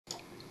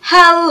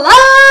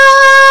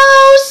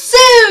Hello,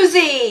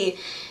 Suzy!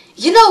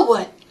 You know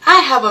what?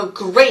 I have a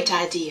great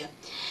idea.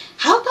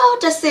 How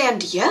about I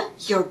send you,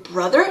 your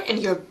brother, and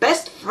your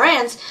best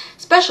friend's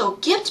special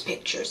gift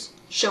pictures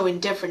showing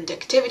different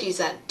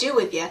activities I'd do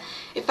with you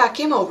if I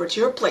came over to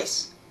your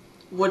place?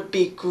 Would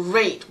be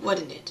great,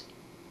 wouldn't it?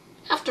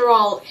 After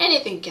all,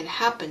 anything can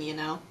happen, you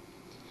know.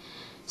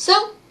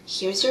 So,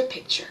 here's your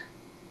picture.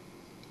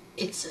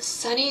 It's a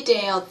sunny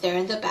day out there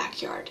in the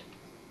backyard.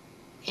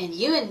 And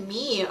you and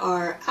me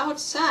are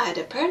outside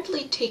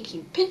apparently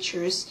taking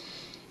pictures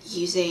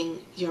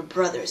using your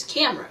brother's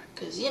camera.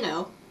 Because, you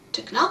know,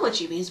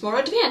 technology means more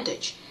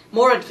advantage.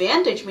 More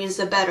advantage means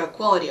the better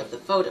quality of the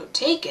photo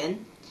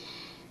taken.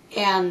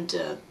 And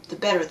the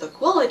better the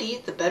quality,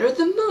 the better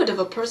the mood of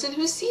a person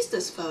who sees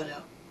this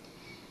photo.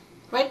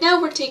 Right now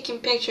we're taking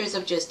pictures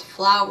of just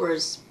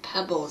flowers,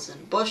 pebbles,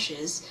 and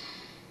bushes.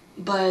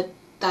 But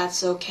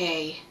that's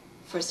okay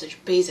for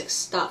such basic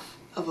stuff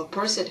of a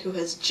person who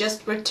has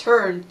just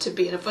returned to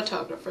being a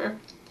photographer.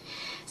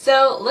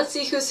 So let's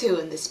see who's who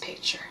in this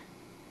picture.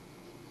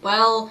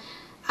 Well,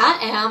 I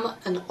am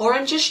an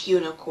orangish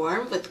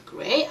unicorn with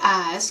gray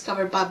eyes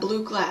covered by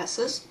blue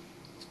glasses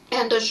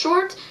and a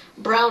short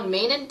brown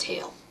mane and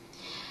tail.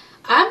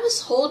 I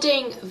was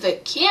holding the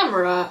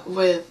camera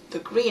with the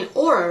green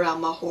aura around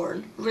my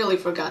horn. Really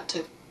forgot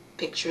to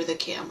picture the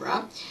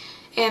camera.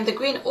 And the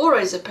green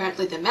aura is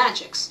apparently the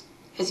magic's.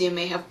 As you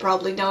may have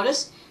probably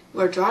noticed,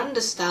 we're drawn in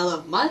the style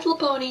of My Little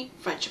Pony,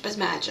 Friendship is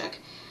Magic.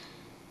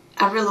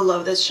 I really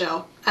love this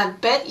show. I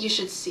bet you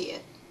should see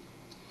it.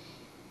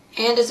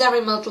 And as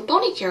every My Little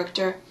Pony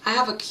character, I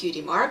have a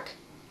cutie mark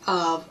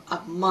of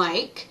a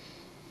mic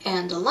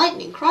and a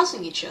lightning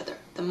crossing each other.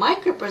 The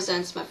mic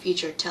represents my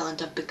future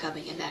talent of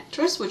becoming an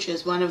actress, which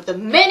is one of the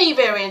many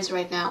variants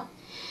right now.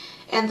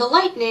 And the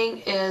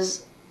lightning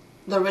is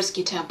the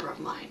risky temper of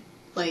mine.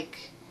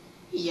 Like,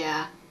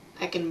 yeah,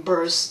 I can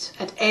burst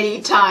at any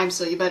time,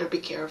 so you better be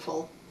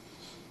careful.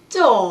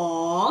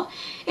 Aww,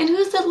 and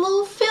who's that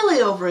little filly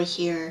over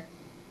here?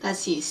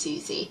 That's you,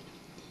 Suzy.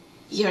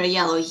 You're a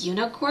yellow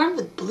unicorn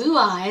with blue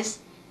eyes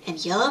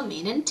and yellow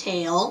mane and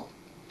tail,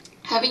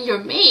 having your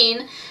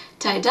mane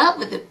tied up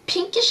with a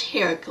pinkish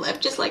hair clip,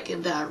 just like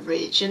in the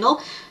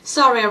original.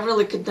 Sorry, I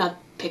really could not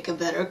pick a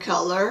better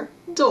color.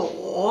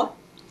 Aww.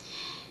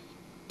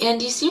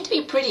 And you seem to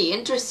be pretty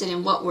interested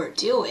in what we're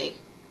doing.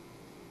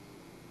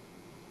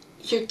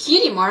 Your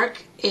cutie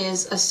mark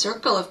is a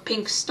circle of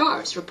pink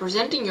stars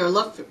representing your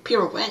love for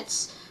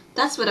pirouettes.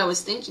 That's what I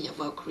was thinking of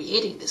while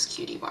creating this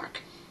cutie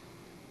mark.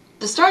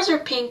 The stars are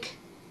pink,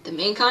 the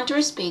main contour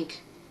is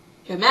pink,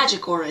 your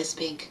magic aura is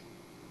pink.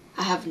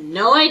 I have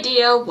no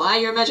idea why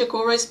your magic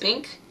aura is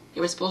pink.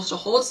 You were supposed to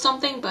hold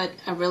something, but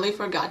I really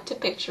forgot to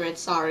picture it,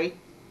 sorry.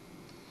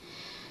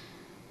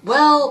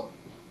 Well,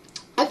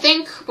 I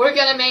think we're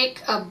gonna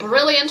make a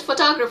brilliant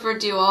photographer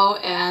duo,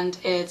 and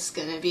it's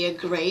gonna be a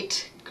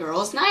great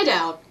girls' night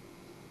out.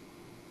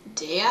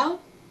 Day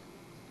out?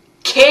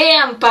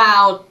 Camp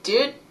out,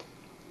 dude!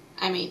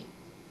 I mean,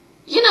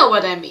 you know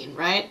what I mean,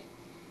 right?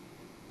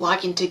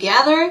 Walking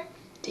together,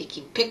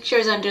 taking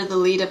pictures under the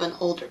lead of an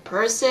older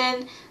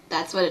person,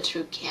 that's what a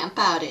true camp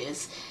out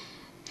is.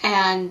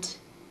 And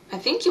I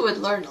think you would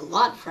learn a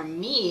lot from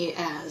me,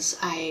 as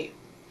I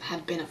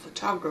had been a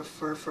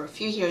photographer for a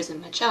few years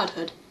in my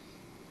childhood.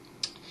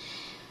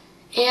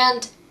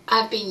 And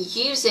I've been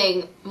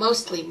using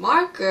mostly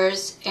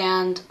markers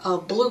and a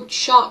blue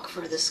chalk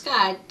for the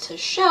sky to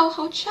show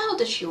how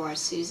childish you are,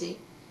 Suzy.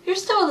 You're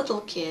still a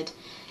little kid,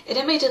 and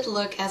I made it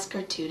look as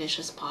cartoonish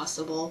as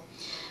possible.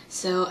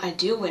 So I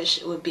do wish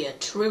it would be a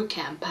true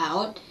camp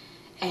out,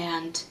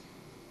 and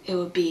it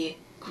would be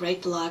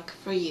great luck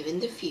for you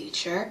in the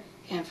future,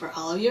 and for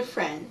all of your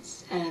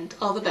friends, and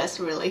all the best,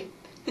 really.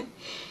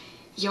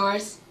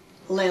 Yours,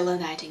 Layla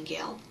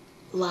Nightingale.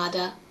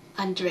 Lada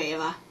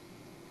Andreeva.